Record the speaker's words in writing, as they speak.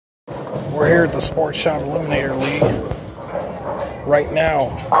We're here at the Sports Shot Eliminator League. Right now,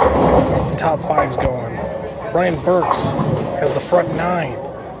 the top 5's going. Brian Burks has the front 9.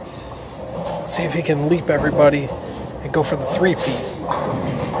 Let's see if he can leap everybody and go for the three-peat.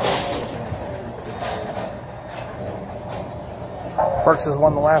 Burks has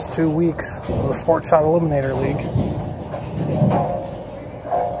won the last 2 weeks of the Sports Shot Eliminator League.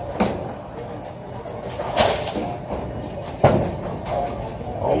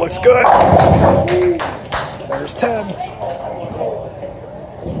 Oh, looks good. There's 10.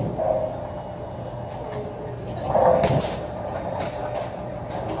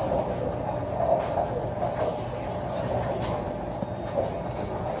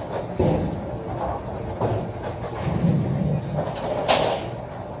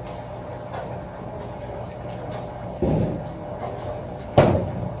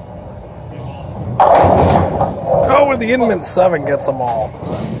 Oh, and the Inman 7 gets them all.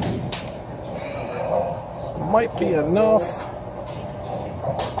 Might be enough.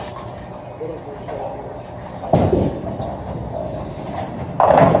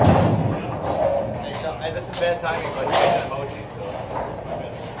 This is bad timing, but you get an emoji, so.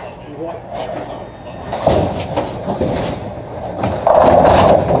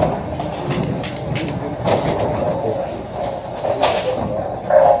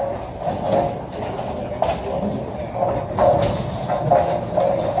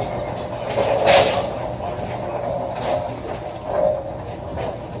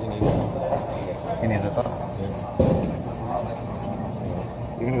 He needs this one.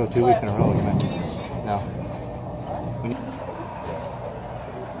 You're gonna go 2 weeks in a row, you meant? No.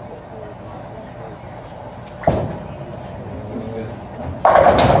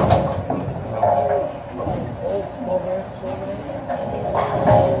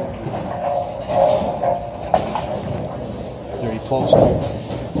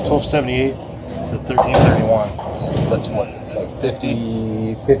 $12.78 to $13.31. That's what, like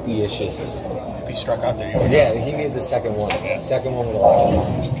 50-ish. If he struck out there, you would. Yeah, he needed the second one. Second one with a lot.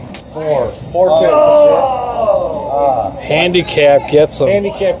 Four picks. Handicap gets him.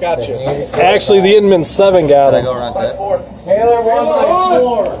 Handicap got you. Actually, the Inman 7 got Did I him. go around to it? Taylor won by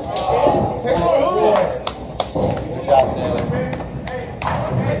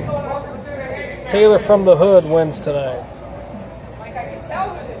 4. Taylor from the Hood wins tonight.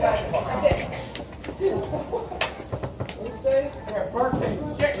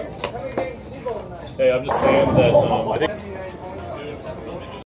 Hey, I'm just saying that I think